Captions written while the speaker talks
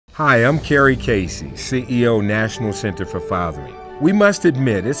Hi, I'm Carey Casey, CEO, National Center for Fathering. We must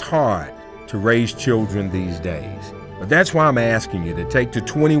admit it's hard to raise children these days, but that's why I'm asking you to take the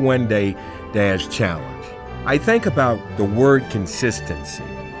 21-Day Dash Challenge. I think about the word consistency.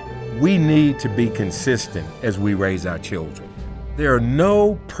 We need to be consistent as we raise our children. There are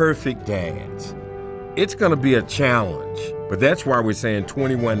no perfect dads. It's going to be a challenge, but that's why we're saying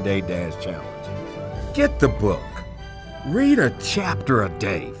 21-Day Dash Challenge. Get the book. Read a chapter a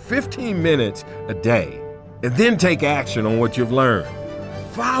day, 15 minutes a day, and then take action on what you've learned.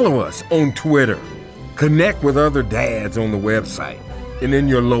 Follow us on Twitter. Connect with other dads on the website and in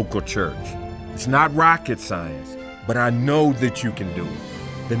your local church. It's not rocket science, but I know that you can do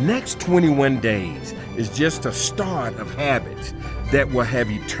it. The next 21 days is just a start of habits that will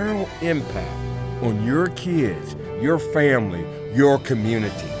have eternal impact on your kids, your family, your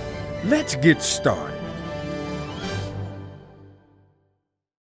community. Let's get started.